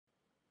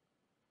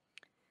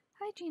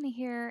Hi, Gina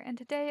here, and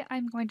today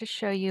I'm going to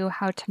show you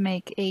how to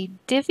make a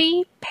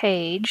Divi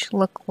page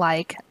look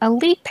like a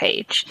lead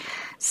page.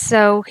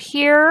 So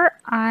here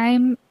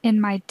I'm in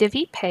my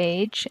Divi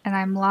page and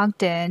I'm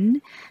logged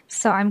in.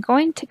 So I'm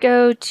going to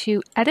go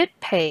to Edit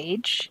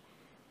Page,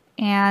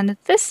 and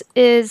this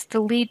is the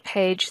lead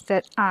page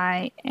that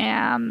I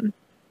am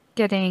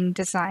getting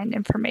design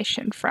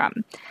information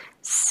from.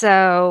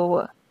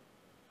 So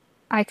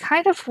I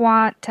kind of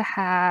want to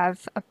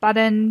have a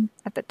button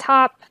at the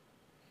top.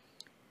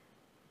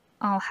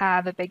 I'll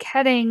have a big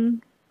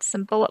heading,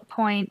 some bullet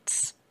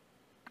points,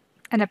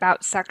 an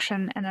about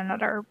section, and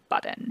another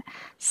button.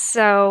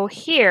 So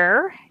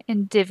here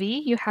in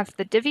Divi, you have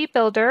the Divi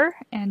Builder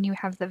and you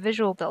have the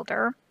Visual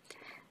Builder.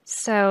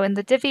 So in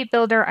the Divi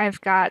Builder, I've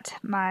got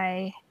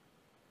my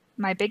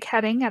big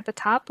heading at the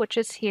top, which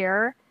is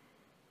here,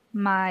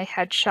 my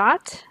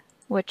headshot,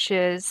 which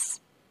is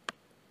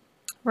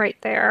right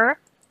there,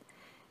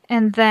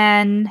 and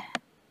then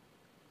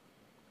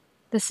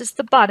this is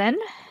the button,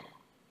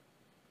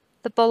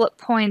 the bullet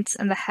points,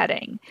 and the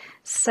heading.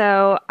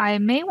 So I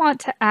may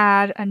want to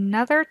add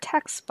another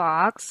text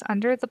box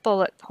under the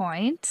bullet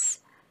points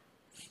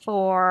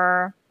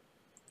for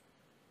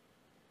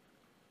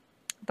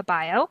the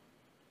bio.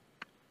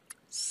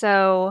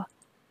 So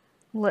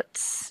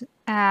let's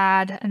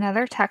add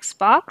another text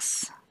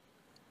box.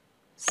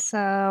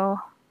 So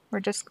we're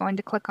just going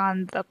to click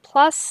on the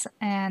plus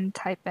and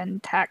type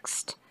in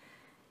text,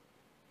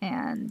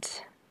 and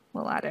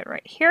we'll add it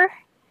right here.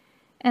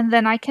 And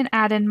then I can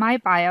add in my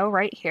bio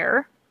right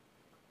here,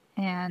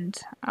 and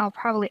I'll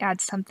probably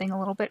add something a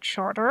little bit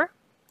shorter.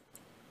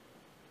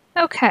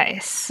 Okay,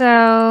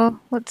 so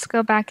let's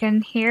go back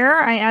in here.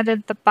 I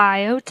added the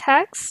bio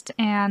text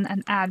and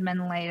an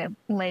admin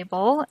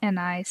label, and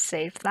I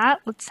saved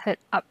that. Let's hit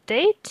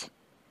update,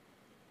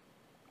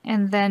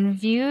 and then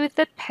view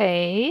the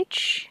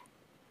page.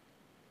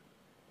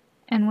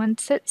 And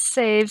once it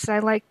saves, I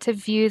like to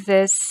view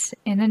this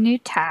in a new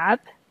tab.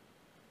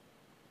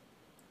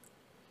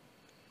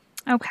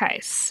 Okay,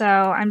 so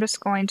I'm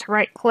just going to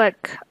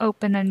right-click,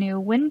 open a new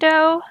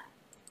window,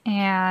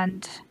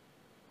 and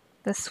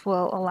this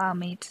will allow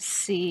me to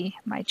see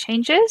my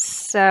changes.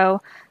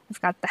 So I've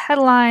got the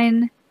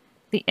headline,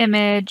 the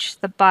image,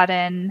 the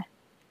button,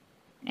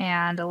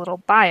 and a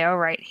little bio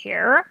right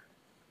here.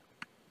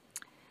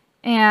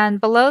 And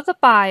below the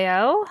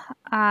bio,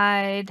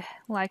 I'd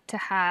like to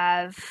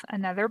have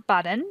another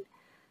button.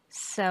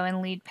 So in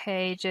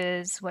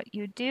LeadPages, what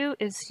you do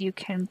is you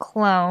can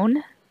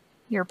clone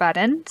your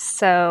button.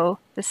 So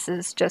this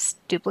is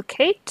just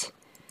duplicate.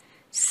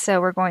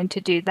 So we're going to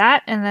do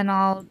that, and then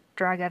I'll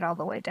drag it all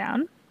the way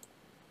down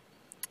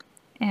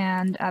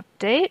and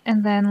update,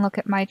 and then look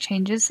at my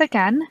changes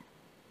again.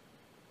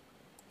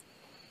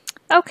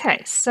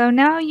 Okay, so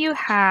now you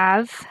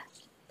have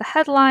the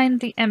headline,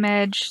 the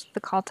image, the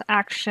call to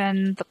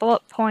action, the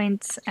bullet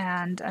points,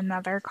 and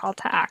another call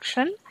to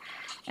action.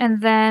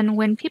 And then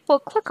when people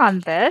click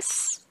on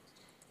this,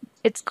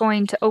 it's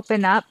going to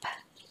open up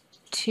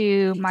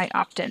to my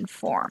opt-in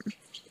form.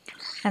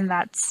 And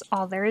that's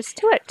all there is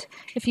to it.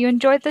 If you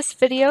enjoyed this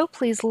video,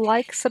 please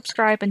like,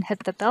 subscribe, and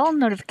hit the bell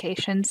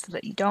notification so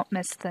that you don't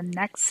miss the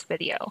next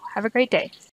video. Have a great day.